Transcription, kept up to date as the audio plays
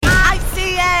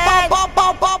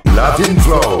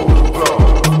LatinFlow.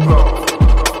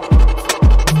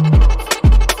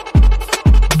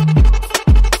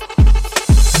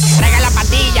 Traiga la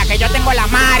patilla que yo tengo la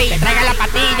Mari. Le traiga la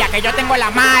patilla que yo tengo la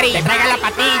Mari. Le traiga la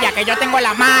patilla que yo tengo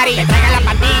la Mari. Le traiga la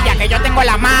patilla que yo tengo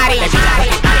la Mari.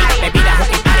 Bebida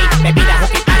hooky party, bebida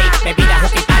hooky party, bebida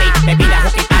hooky party, bebida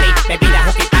hooky party, bebida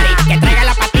hooky party. Que traiga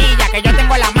la patilla que yo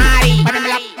tengo la Mari.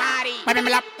 Párenmela,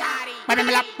 párenmela,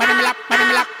 párenmela, párenmela,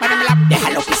 párenmela, párenmela.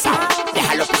 Déjalo pisado,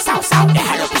 déjalo pisado, sao,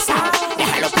 déjalo pisado,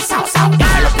 déjalo pisado, sao,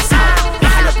 déjalo pisado,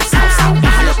 déjalo pisado, sao,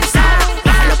 déjalo pisado,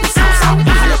 déjalo pisado, sao,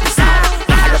 déjalo pisado,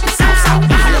 déjalo pisado, sao,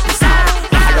 déjalo pisado,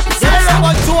 déjalo pisado. Yo le luego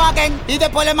el Volkswagen y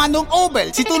después le mando un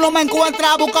Uber. Si tú no me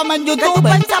encuentras, búscame en YouTube. Tú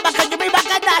pensabas que yo me iba a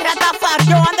quedar ratafar.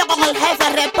 Yo ando con el jefe,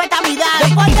 respeta mi daddy.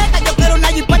 Después de que yo quiero una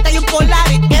jipeta y un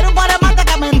Polaris. Quiero un baremate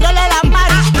que me enrole la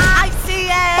mari. Ay, sí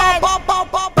es.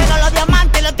 Pero los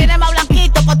diamantes los tiene más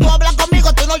blanquitos. Pues tú hablas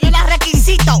conmigo, tú no llenas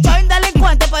requisitos. Soy un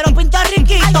delincuente, pero pinto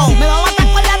riquito. Me va a matar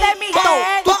con la de mito.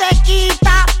 Tú te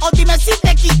quitas, o dime si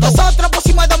te quito. Nosotros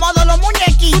pusimos de modo los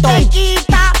muñequitos. Tú te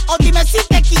quitas, o dime si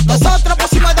te quito. Nosotros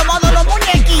pusimos de modo los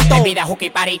muñequitos. Bebida hooky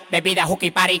party, bebida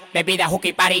hooky party, bebida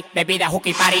hooky party, bebida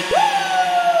hooky party.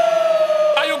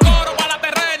 Hay un coro para la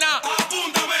terrena,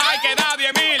 apúntame. Hay que dar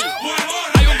 10.000.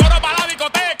 Hay un coro para la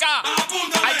discoteca,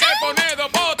 apúntame. Hay que poner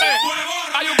 2 botes.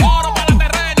 Hay un coro para la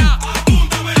terrena,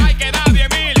 apúntame. Hay que dar 10.000.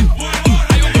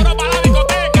 Hay un coro para la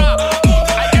discoteca,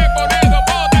 hay que poner 2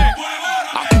 botes.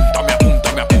 Apúntame,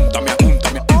 apúntame, apúntame,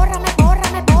 apúntame. Bórrame,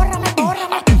 bórrame, bórrame,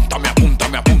 bórrame. Apúntame,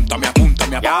 apúntame, apúntame,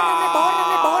 apúntame.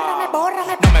 Bórrame,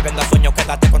 bórrame. No me vendas sueños,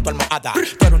 quédate con tu almohada. Tú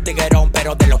eres un tiguerón,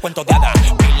 pero de los cuentos de hadas.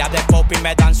 Pila de pop y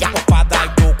me dan su copada. Y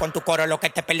tú con tu coro lo que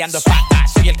estés peleando es pata.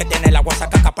 Soy el que tiene la guasa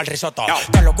caca para el risotto.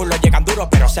 Todos los culos llegan duros,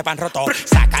 pero se van rotos.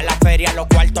 Saca la feria, los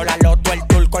cuartos, la loto, el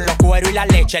tour con los cueros y la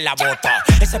leche en la bota.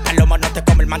 Ese palomo no te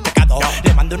come el mantecado.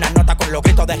 Le mando una nota con los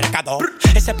gritos de rescate.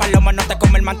 Ese palomo no te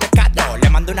come el mantecado. Le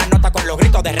mando una nota con los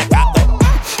gritos de rescate.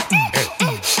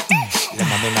 Le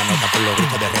mando una nota con los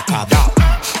gritos de rescate.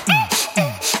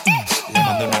 Le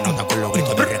mando una nota con los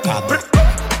gritos de rescate.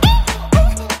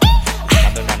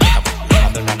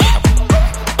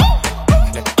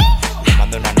 Le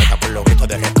mando una nota con los gritos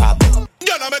de rescate.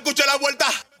 Yo no me escuché la vuelta,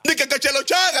 ni que Chelo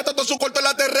Chaga, todo su corto en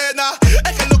la terrena.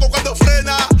 Es que el loco cuando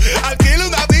frena, alquila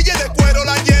una villa y de cuero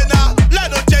la llena. La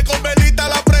noche con velita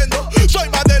la prendo, soy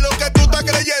más de lo que tú estás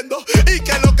creyendo. Y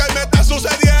que es lo que me está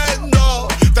sucediendo.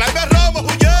 Tráeme romo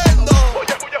huyendo.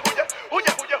 Huye, huye, huye,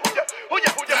 huye, huye, huye, huye,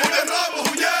 huye. Tráeme romo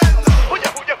huyendo. Huye,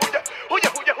 huye, huye, huye,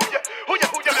 huye, huye, huye,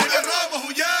 huye. Tráeme romo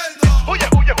huyendo. Huye,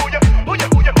 huye, huye, huye,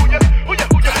 huye, huye, huye,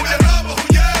 huye. Tráeme romo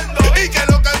huyendo. Y que es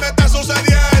lo que me está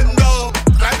sucediendo.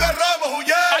 Tráeme romo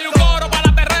huyendo. Hay un coro para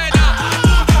la terrena,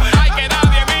 hay que dar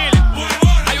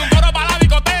 10.000. Hay un coro para la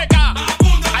discoteca,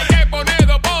 hay que poner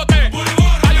 2 botes.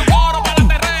 Hay un coro para la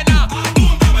terrena,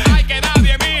 hay que dar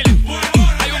 10.000.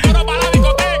 Hay un coro para la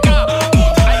discoteca,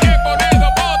 hay que poner 2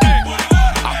 botes.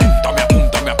 Apúntame,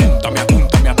 apúntame, apúntame,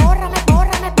 apúntame. Bórrame,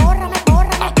 bórrame, bórrame,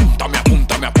 bórrame. Apúntame,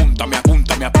 apúntame, apúntame,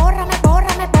 apúntame. Bórrame,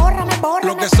 bórrame, bórrame, bórrame.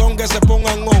 Lo que son que se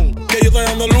pongan on, que yo estoy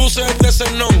dando luces de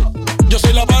cernón. Yo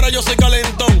soy la vara, yo soy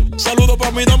calentón. Saludos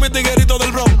para mi mi tiguerito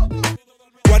del ron.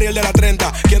 Guariel de la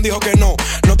 30, ¿quién dijo que no?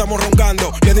 No estamos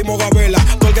roncando, le dimos gabela.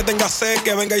 Todo el que tenga sed,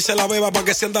 que venga y se la beba, pa'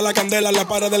 que sienta la candela en la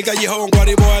pared del callejón.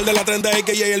 Guariboel de la 30,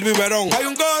 a.k.a. el biberón. Hay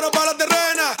un coro para la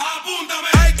terrena, Apúntame.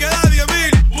 hay que dar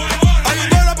 10.000. Hay un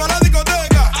coro para la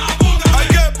discoteca, hay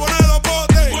que poner 2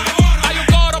 botes. Hay un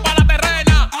coro para la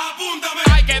terrena, Apúntame.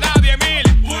 hay que dar 10.000.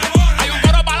 Hay un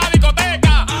coro para la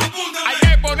discoteca, hay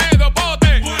que poner 2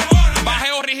 botes.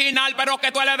 Baje original, pero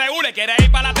que tú eres de hule. Quieres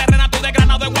ir para la terrena, tú de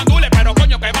Granado de Guandule. Pero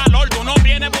coño, qué valor, tú no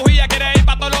tienes bujía. Quieres ir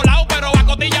para todos los lados, pero a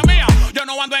cotilla mía. Yo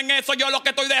no ando en eso, yo lo que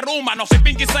estoy de rumba. No soy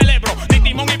Pinky Celebro, ni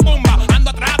Timón y Pumba. Ando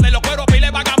atrás de los cueros, pile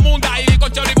vagabunda. Y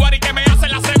con Choriguari que me hace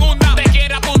la segunda. Te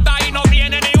quiere apuntar y no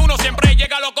tiene ni uno. Siempre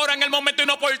llega los coros en el momento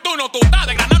inoportuno. Tú estás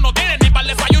de Granado, no tienes ni para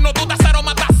el desayuno. Tú estás cero,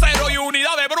 mata cero y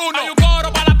unidad de Bruno. Hay un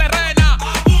coro para la terrena,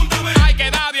 Apúntame. hay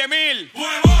que dar 10.000.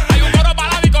 Hay un coro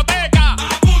para la discoteca,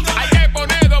 hay que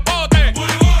poner 2 botes.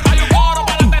 Hay un coro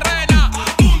para la terrena,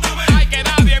 hay que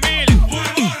dar 10.000.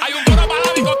 Hay un coro para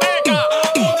la discoteca,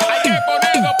 hay que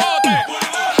poner 2 botes.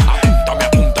 Apúntame,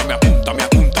 apúntame, apúntame,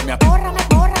 apúntame. Bórrame,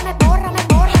 bórrame, bórrame,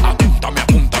 bórrame. Apúntame,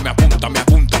 apúntame, apúntame,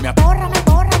 apúntame. Bórrame,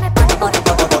 bórrame,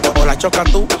 bórrame. O la choca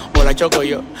tú, o la choco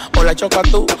yo. O la choca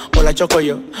tú, o la choco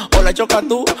yo. O la choca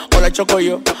tú, o la choco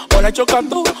yo. O la choca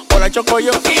tú, o la choco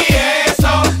yo. Y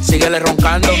eso, Síguele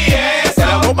roncando. y eso, Te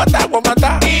la voy a matar, voy a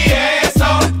matar. y eso,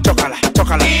 Chócala,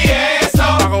 chócala. y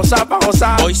eso, Pa' gozar. gozar, pa'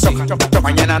 gozar. Hoy sí,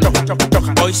 mañana no,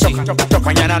 hoy sí,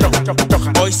 mañana no,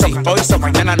 hoy sí,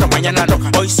 mañana no, mañana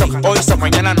no, hoy sí,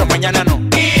 mañana no, mañana no.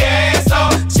 Y eso,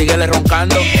 síguele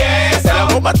roncando. y eso, te la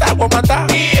voy a matar, voy a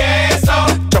matar. y eso,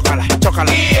 chócala,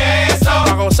 chócala. y eso,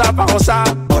 pa' gozar, pa'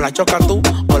 gozar. O la choca tú,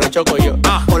 o la choco yo.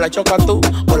 O la choca tú,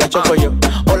 o la choco yo.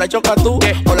 O la choca tú,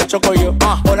 o la choco yo.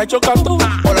 O la choca tú,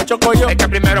 o la choco yo. Es que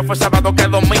primero fue sábado que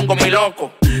domingo, mi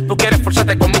loco. Tú quieres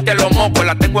forzarte, comiste los mocos.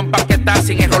 La tengo empaquetada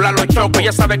sin enrolar los chocos.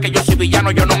 Ella sabe que yo soy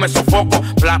villano, yo no me sofoco.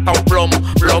 Plata o plomo,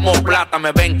 plomo o plata.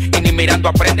 Me ven y ni mirando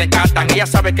aprenden, catan. Ella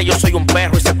sabe que yo soy un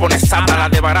perro y se pone sata. La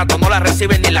de barato no la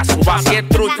reciben ni la suba. Si es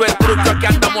trucho, aquí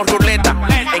andamos ruleta.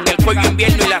 En el cuello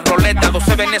invierno y la roleta.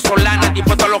 12 venezolanas,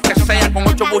 dispuesto a lo que sea. Con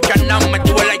 8 buchanas me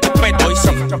tuve la chupeta. Hoy sí,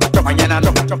 mañana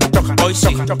no. Hoy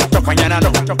sí, mañana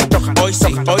no. Hoy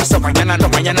sí, mañana no,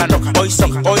 mañana no. Hoy sí,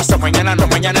 mañana no,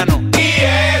 mañana no. y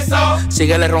eso,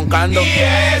 síguele roncando. y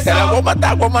eso, te la voy a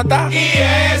matar, voy a matar. y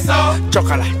eso,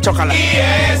 chócala, chócala. y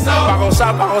eso, pa'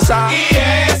 gozar, pa' gozar. y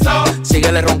eso,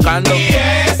 síguele roncando. y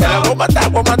eso, te la voy a matar,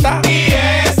 voy a matar. y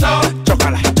eso,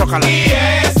 chócala, chócala. y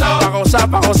eso, pa' gozar,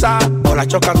 pa' gozar. O la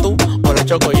choca tú, o la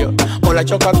choco yo. O la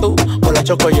choca tú, o la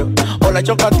choco yo. O la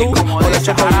choca tú, o la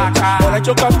choco yo. O la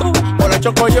choca tú, o la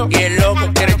choco yo. Y el loco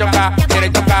quiere chocar,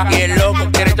 quiere chocar. Y el loco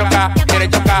quiere chocar, quiere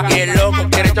chocar. Y el loco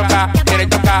quiere chocar, quiere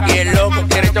chocar. Y el loco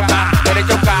quiere chocar, quiere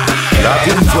chocar.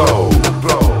 LatinFlow.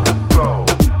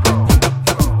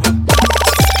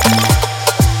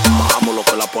 Bajamos lo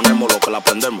que la ponemos, lo que la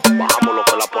prendemos. Bajamos lo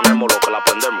que la ponemos, lo que la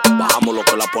prendemos. Bajamos lo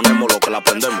que la ponemos, lo que la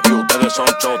prendemos. Y ustedes son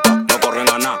chotas, no corren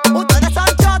a nada. Ustedes son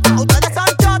chotas, ustedes son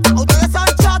chotas, ustedes son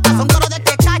chotas, son toros de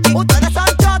tecachi. Ustedes son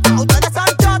chotas, ustedes son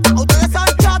chotas, ustedes son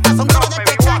chotas, son toros de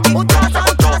tecachi. Ustedes son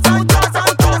chotas, son chotas,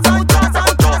 son chotas, son chotas, son chotas, son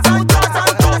chotas, son chotas, son chotas, son chotas,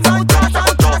 son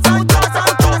chotas, son chotas,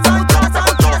 son chotas,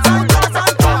 son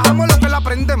chotas. Bajamos lo que la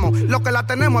prendemos, lo que la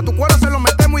tenemos. A tu cuero se lo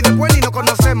metemos y después ni nos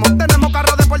conocemos. Tenemos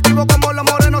carros deportivos como los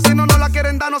morenos. Si no nos la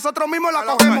quieren dar, nosotros mismos la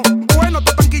cogemos. Bueno,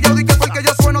 tú tranquilo, di que fue el que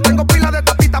yo sueno. Tengo pila de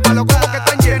tapitas para los cubos que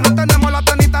están llenos. Tenemos la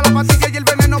tenita, la pastilla y el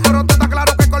veneno. Pero tú estás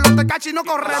claro que con los tecachi no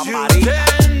corremos.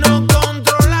 Usted no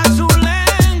controla su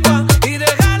lengua y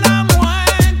deja la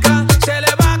mueca, se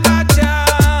le va a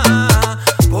cachar.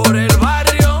 Por el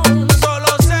barrio solo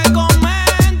se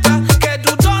comenta que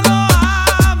tú solo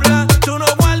hablas, tú no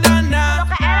guardas nada.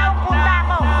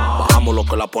 Bajamos lo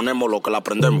que la ponemos, lo que la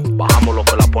prendemos. Bajamos lo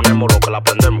que la ponemos, lo que la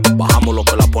prendemos. Bajamos lo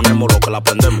que la ponemos, lo que la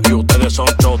prendemos. Y ustedes son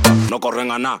chotas, no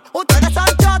corren a nada. Ustedes son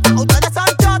chotas, ustedes son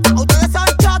chotas, ustedes son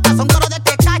chotas, son toros de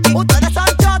tecachi. Ustedes son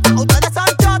chotas, ustedes son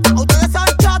chotas, ustedes son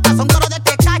chotas, son toros de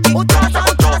tecachi. Ustedes son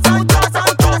chotas, son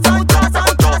chotas, son chotas,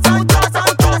 son chotas, son chotas,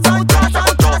 son chotas, son chotas, son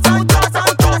chotas, son chotas, son chotas,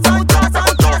 son chotas, son chotas,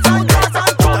 son chotas, son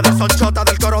chotas. Ustedes son chotas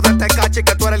del coro de tecachi.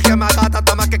 Que tú eres el que me agata,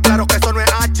 está más que claro que eso no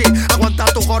es hachi. Aguanta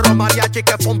tu gorro mariachi,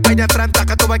 que fue un peine 30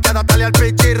 que tuve que darle al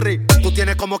pichirri. Tú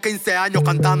tienes como 15 años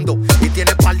cantando y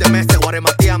tienes par de meses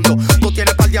guaremateando. Tú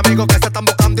tienes par de amigos que se están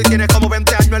buscando y tienes como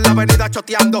 20 años en la avenida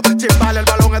choteando. Chimbal, el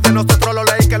balón es de nosotros, lo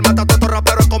leí que el mata a todos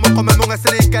raperos como comerme un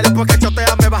sneaker. Después que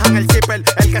chotean me bajan el zipper.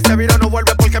 El que se vino no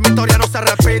vuelve porque mi historia no se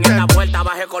repite. En la vuelta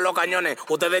bajé con los cañones.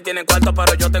 Ustedes tienen cuartos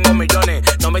pero yo tengo millones.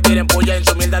 No me tiren puya en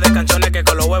su mierda de canciones, que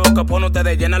con los huevos que ponen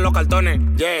ustedes llenan los cartones.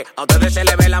 Yeah, a ustedes se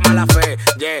les ve la mala fe.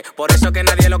 Yeah, por eso que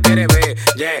nadie lo quiere ver.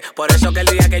 Yeah, por eso que el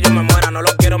día que yo me muera no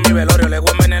lo quiero en mi velorio, le voy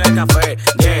a envenenar el café.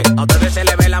 Yeah, a ustedes se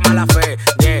les ve la mala fe.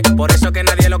 Yeah, por eso que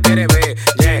nadie lo quiere ver.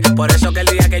 Yeah, por eso que el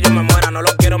día que yo me muera no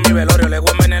lo quiero en mi velorio, le voy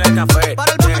a envenenar el café. Por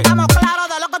el boca estamos claros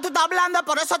de lo que tú estás hablando,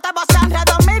 por eso te vas a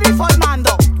redomir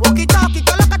informando. Walkie talkie,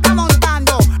 tú lo que estás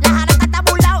montando. La jaraca está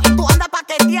burlado y tú andas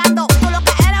paqueteando. Tú lo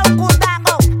que eres un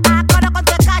cundango. Acoro con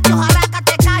tecacho, jaraca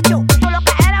te cacho. Tú lo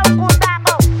que eres un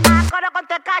cundango. Acoro con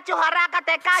tecacho, jaraca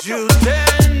te cacho. Si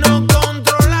usted no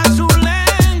controla su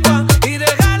lengua y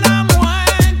deja la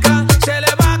mueca, se le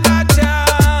va a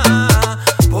cachar.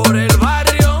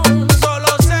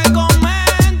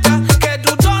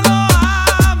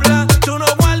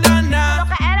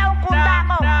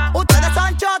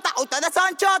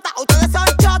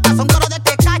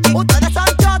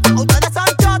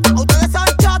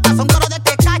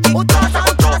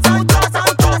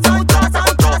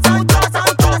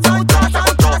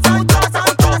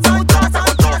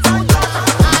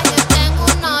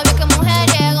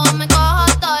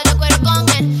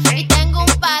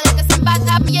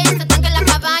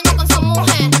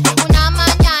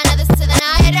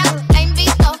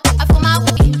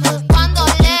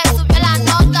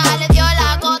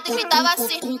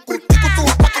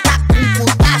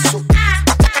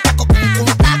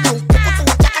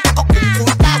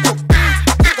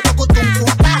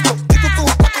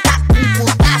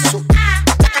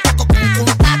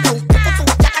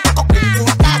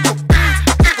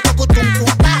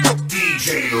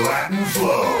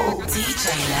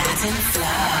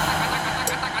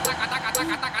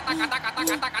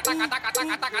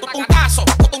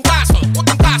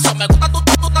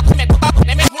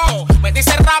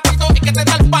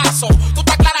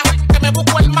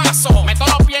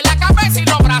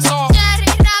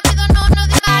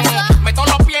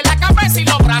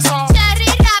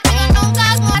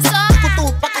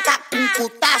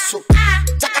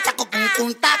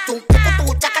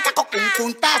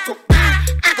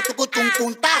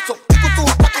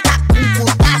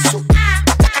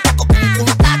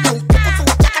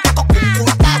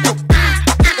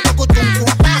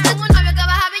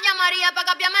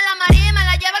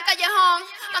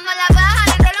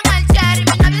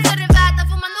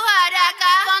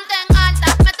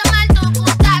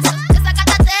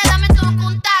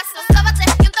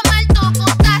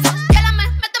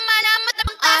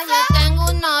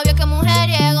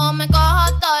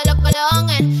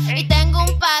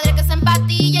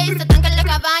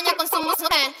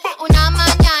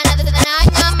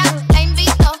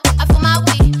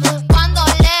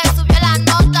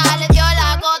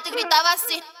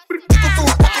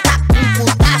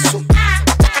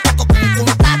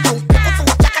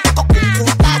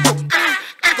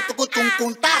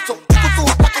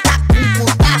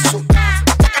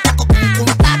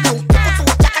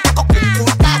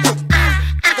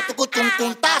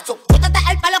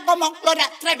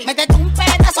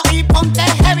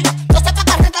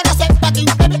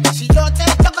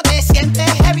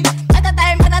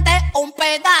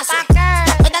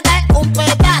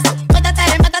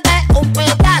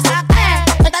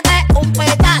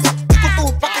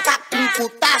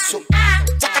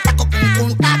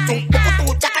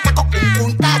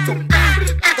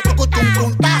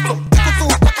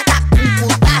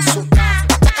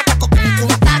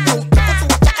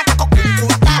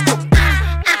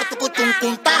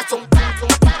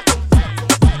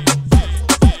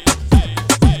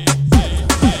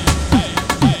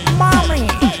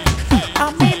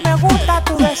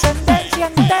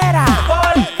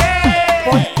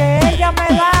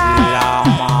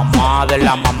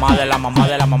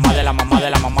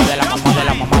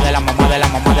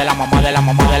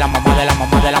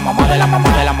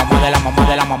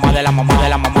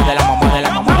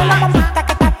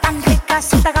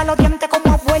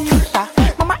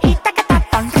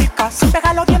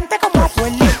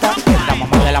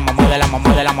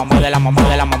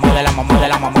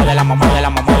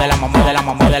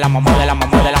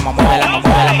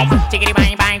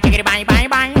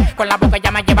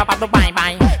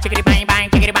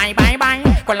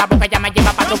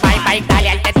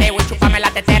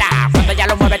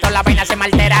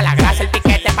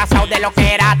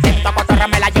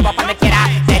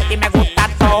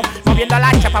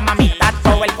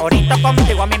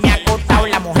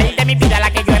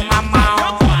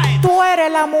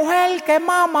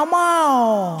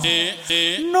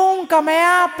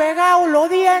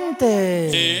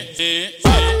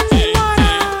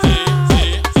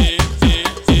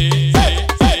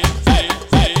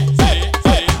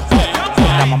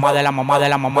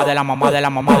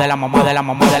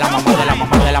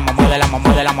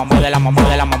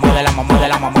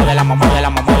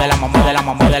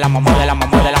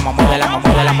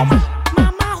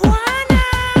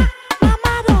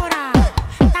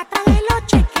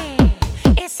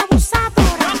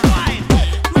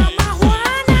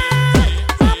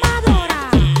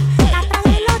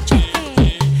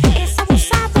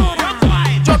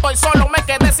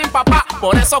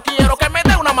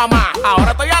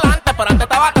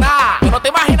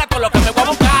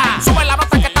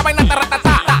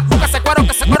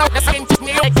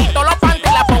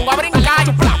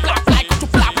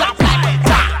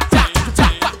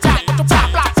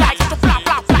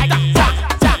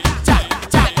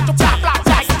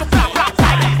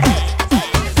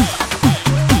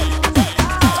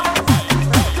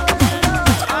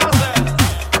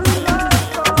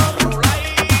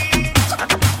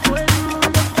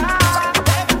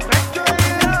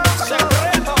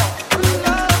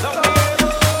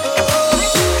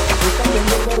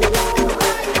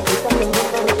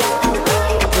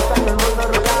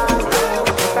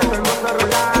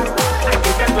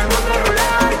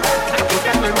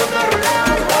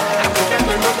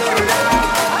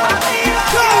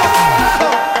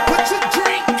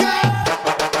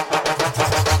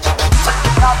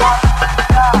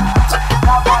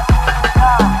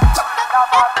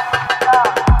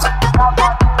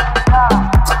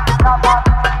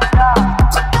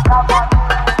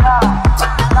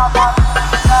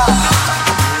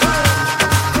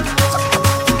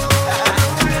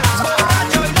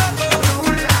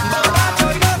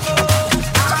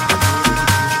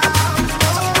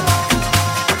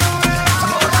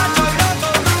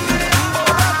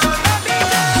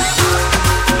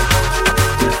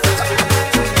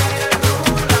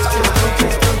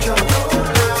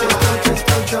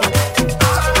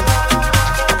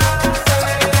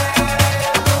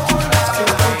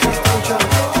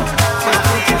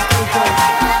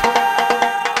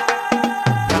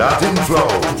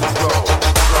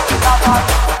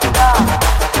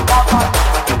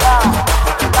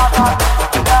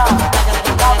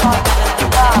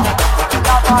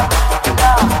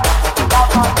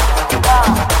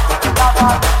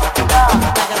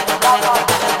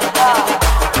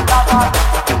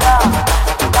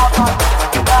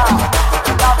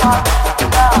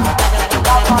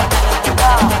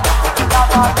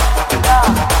 yeah,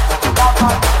 yeah,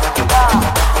 yeah, yeah,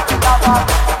 yeah,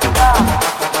 yeah.